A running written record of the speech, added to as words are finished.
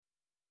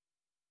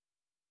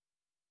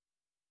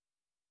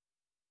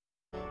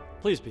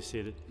Please be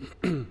seated.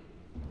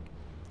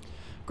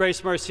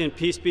 Grace, mercy, and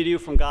peace be to you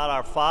from God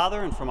our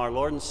Father and from our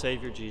Lord and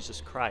Savior Jesus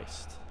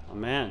Christ.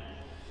 Amen.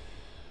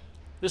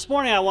 This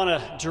morning I want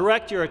to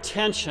direct your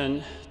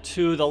attention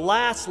to the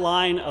last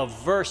line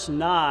of verse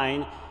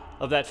 9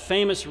 of that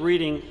famous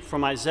reading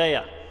from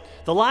Isaiah.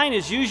 The line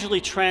is usually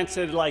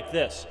translated like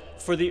this: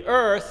 "For the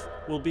earth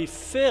will be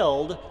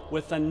filled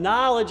with the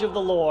knowledge of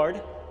the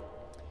Lord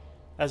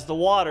as the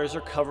waters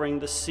are covering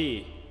the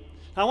sea."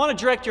 Now, I want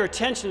to direct your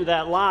attention to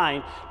that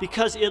line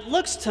because it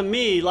looks to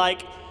me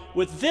like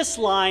with this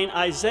line,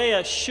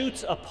 Isaiah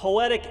shoots a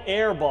poetic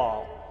air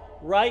ball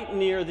right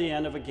near the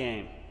end of a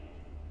game.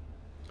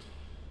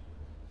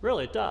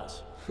 Really, it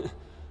does.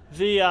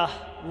 The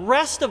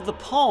rest of the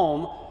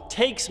poem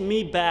takes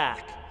me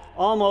back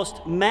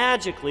almost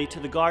magically to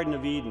the Garden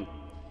of Eden.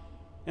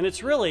 And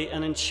it's really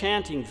an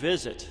enchanting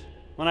visit.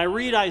 When I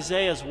read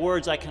Isaiah's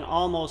words, I can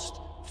almost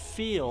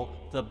feel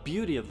the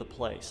beauty of the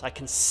place. I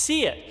can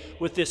see it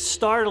with this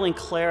startling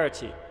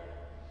clarity.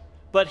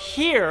 But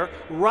here,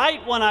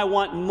 right when I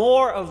want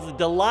more of the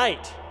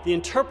delight, the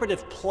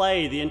interpretive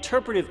play, the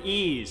interpretive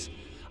ease,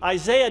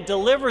 Isaiah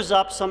delivers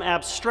up some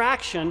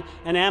abstraction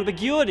and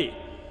ambiguity.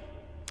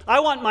 I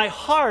want my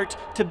heart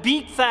to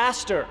beat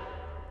faster.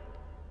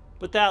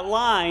 But that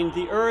line,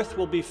 "the earth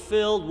will be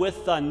filled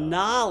with the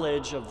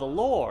knowledge of the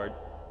Lord,"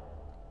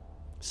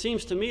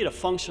 seems to me to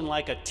function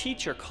like a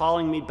teacher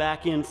calling me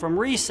back in from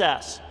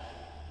recess,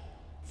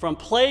 from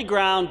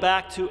playground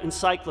back to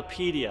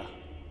encyclopedia.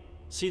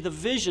 See, the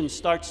vision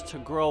starts to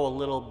grow a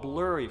little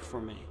blurry for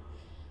me.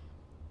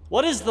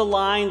 What is the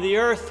line, "the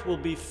earth will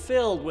be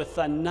filled with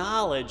the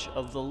knowledge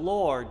of the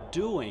Lord,"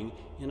 doing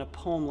in a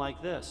poem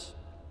like this?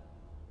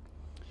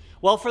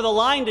 Well, for the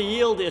line to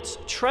yield its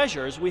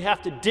treasures, we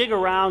have to dig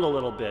around a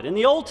little bit. In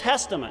the Old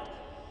Testament,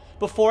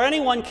 before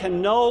anyone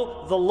can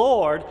know the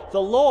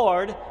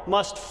Lord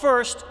must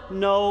first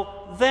know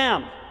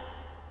them.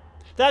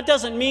 That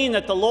doesn't mean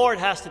that the Lord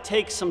has to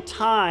take some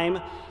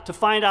time to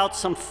find out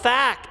some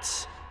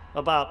facts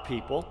about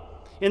people.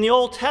 In the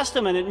Old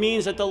Testament, it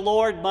means that the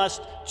Lord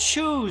must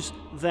choose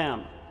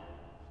them.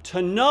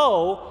 To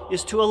know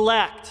is to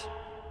elect.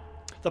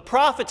 The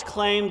prophets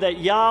claim that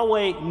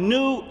Yahweh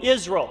knew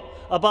Israel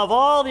above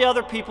all the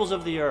other peoples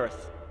of the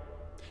earth.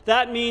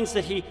 That means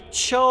that he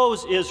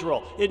chose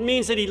Israel. It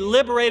means that he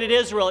liberated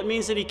Israel. It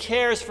means that he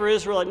cares for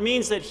Israel. It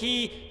means that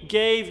he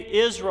gave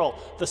Israel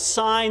the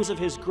signs of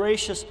his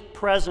gracious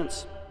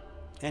presence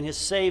and his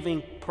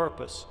saving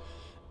purpose.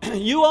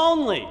 "You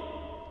only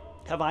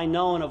have I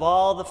known of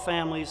all the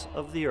families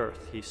of the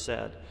earth," he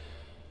said.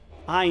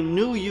 "I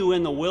knew you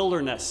in the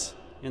wilderness,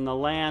 in the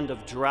land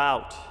of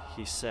drought,"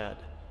 he said.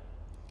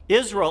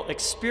 Israel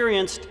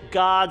experienced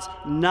God's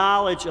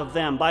knowledge of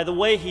them by the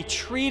way he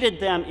treated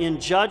them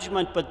in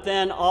judgment, but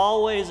then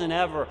always and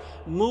ever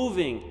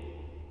moving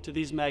to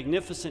these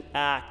magnificent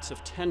acts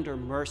of tender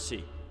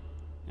mercy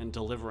and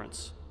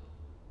deliverance.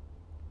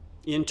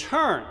 In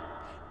turn,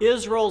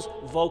 Israel's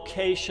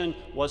vocation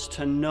was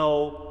to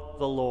know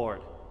the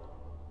Lord.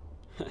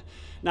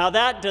 Now,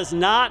 that does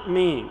not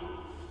mean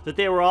that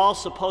they were all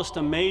supposed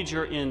to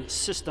major in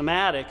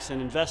systematics and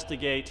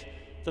investigate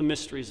the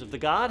mysteries of the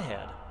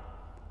Godhead.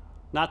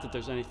 Not that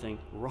there's anything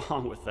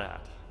wrong with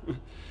that.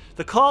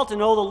 The call to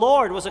know the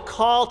Lord was a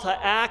call to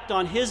act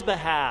on his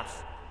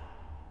behalf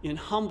in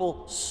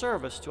humble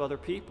service to other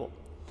people.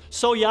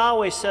 So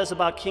Yahweh says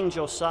about King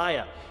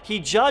Josiah, "He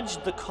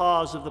judged the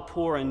cause of the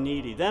poor and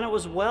needy. Then it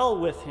was well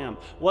with him.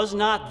 Was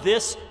not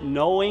this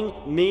knowing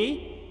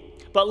me?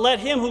 But let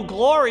him who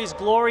glories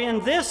glory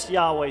in this,"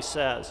 Yahweh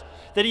says,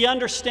 "that he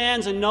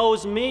understands and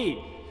knows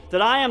me,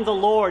 that I am the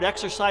Lord,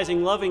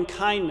 exercising loving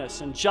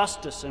kindness and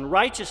justice and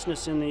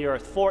righteousness in the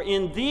earth, for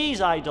in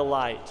these I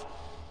delight."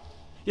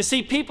 You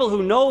see, people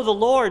who know the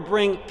Lord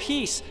bring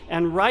peace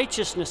and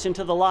righteousness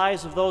into the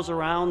lives of those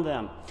around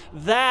them.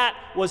 That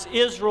was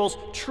Israel's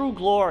true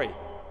glory.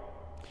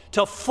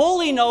 To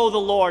fully know the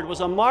Lord was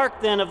a mark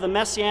then of the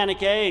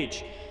Messianic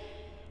age,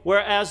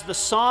 whereas the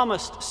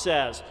psalmist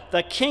says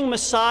that King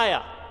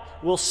Messiah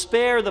will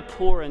spare the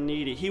poor and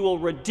needy. He will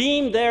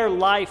redeem their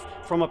life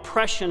from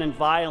oppression and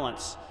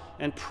violence,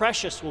 and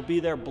precious will be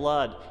their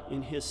blood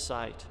in his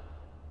sight.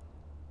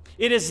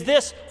 It is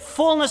this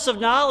fullness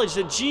of knowledge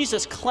that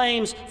Jesus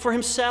claims for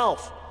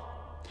himself.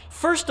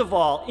 First of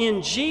all,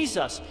 in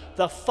Jesus,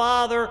 the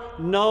Father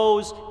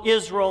knows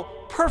Israel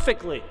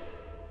perfectly.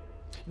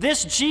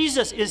 This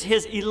Jesus is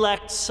his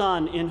elect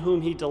Son in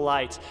whom he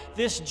delights.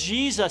 This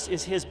Jesus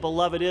is his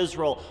beloved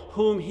Israel,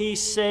 whom he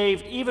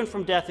saved even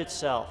from death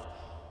itself.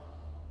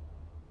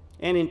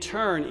 And in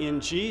turn, in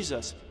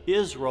Jesus,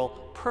 Israel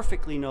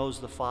perfectly knows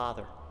the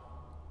Father.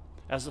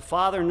 As the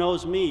Father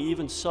knows me,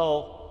 even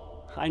so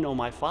I know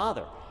my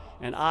Father,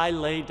 and I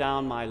lay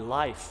down my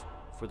life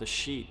for the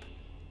sheep.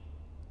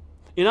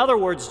 In other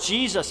words,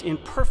 Jesus, in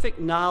perfect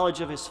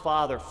knowledge of his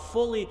Father,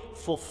 fully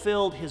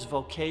fulfilled his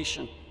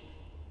vocation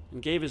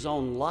and gave his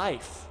own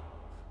life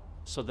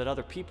so that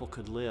other people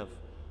could live.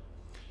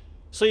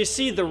 So you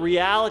see, the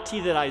reality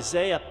that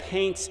Isaiah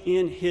paints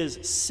in his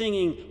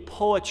singing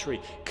poetry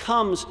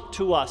comes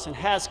to us and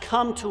has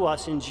come to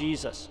us in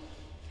Jesus.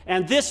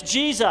 And this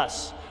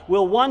Jesus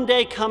will one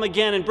day come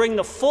again and bring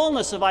the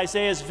fullness of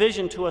Isaiah's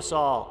vision to us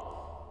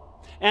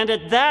all. And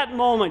at that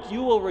moment,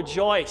 you will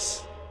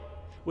rejoice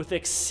with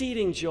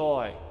exceeding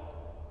joy,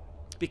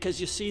 because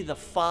you see, the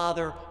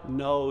Father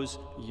knows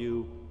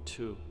you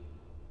too.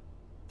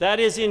 That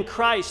is, in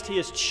Christ, he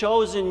has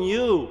chosen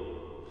you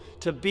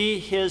to be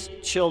his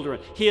children.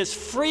 He has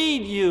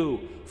freed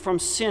you from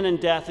sin and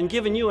death and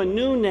given you a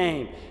new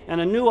name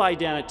and a new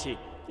identity.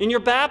 In your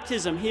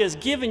baptism, he has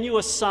given you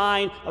a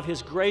sign of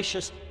his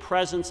gracious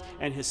presence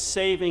and his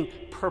saving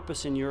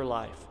purpose in your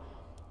life.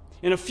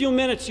 In a few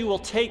minutes, you will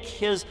take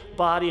his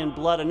body and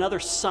blood, another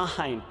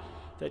sign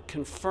that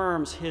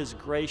confirms his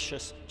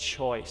gracious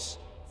choice,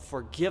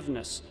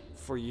 forgiveness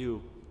for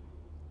you.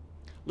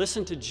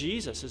 Listen to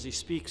Jesus as he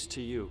speaks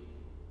to you.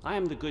 I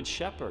am the good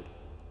shepherd,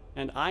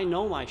 and I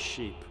know my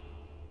sheep,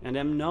 and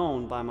am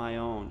known by my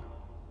own.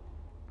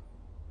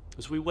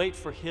 As we wait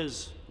for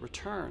his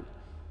return,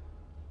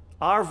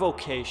 our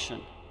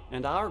vocation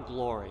and our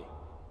glory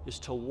is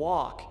to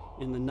walk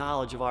in the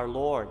knowledge of our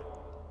Lord.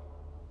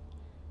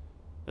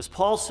 As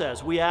Paul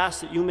says, we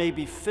ask that you may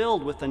be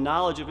filled with the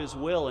knowledge of his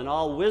will in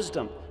all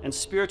wisdom and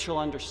spiritual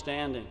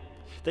understanding,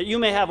 that you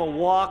may have a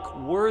walk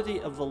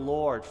worthy of the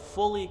Lord,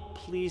 fully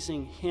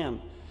pleasing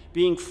him,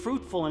 being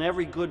fruitful in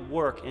every good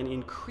work and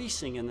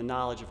increasing in the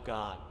knowledge of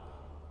God.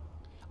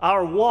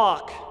 Our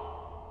walk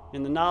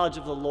in the knowledge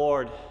of the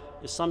Lord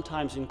is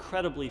sometimes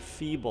incredibly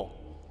feeble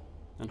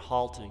and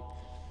halting.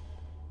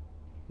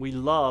 We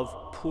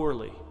love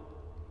poorly.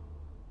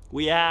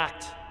 We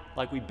act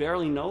like we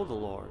barely know the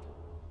Lord.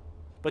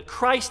 But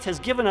Christ has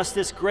given us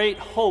this great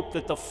hope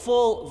that the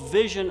full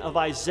vision of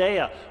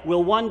Isaiah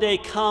will one day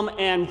come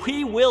and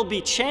we will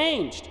be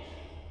changed.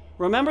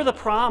 Remember the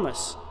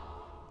promise.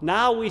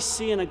 Now we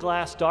see in a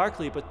glass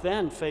darkly, but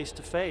then face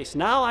to face.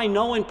 Now I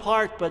know in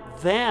part,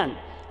 but then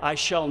I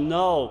shall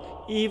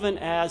know, even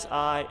as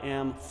I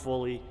am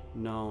fully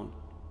known.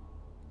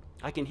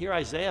 I can hear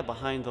Isaiah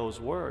behind those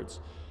words.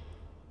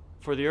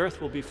 For the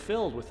earth will be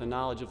filled with the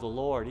knowledge of the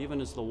Lord,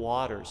 even as the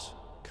waters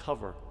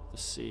cover the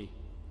sea.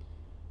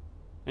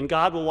 And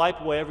God will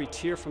wipe away every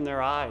tear from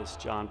their eyes,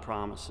 John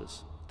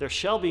promises. There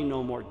shall be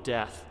no more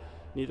death,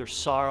 neither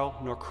sorrow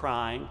nor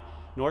crying,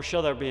 nor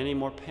shall there be any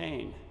more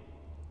pain.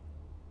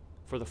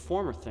 For the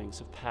former things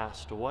have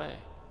passed away.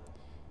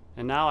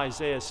 And now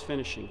Isaiah's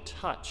finishing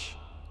touch.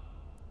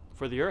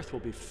 For the earth will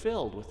be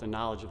filled with the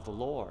knowledge of the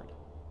Lord,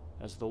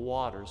 as the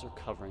waters are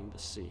covering the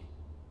sea.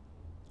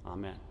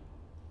 Amen.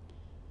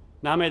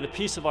 Now may the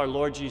peace of our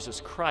Lord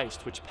Jesus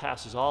Christ, which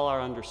passes all our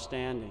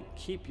understanding,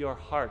 keep your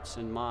hearts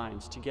and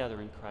minds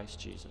together in Christ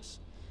Jesus.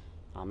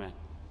 Amen.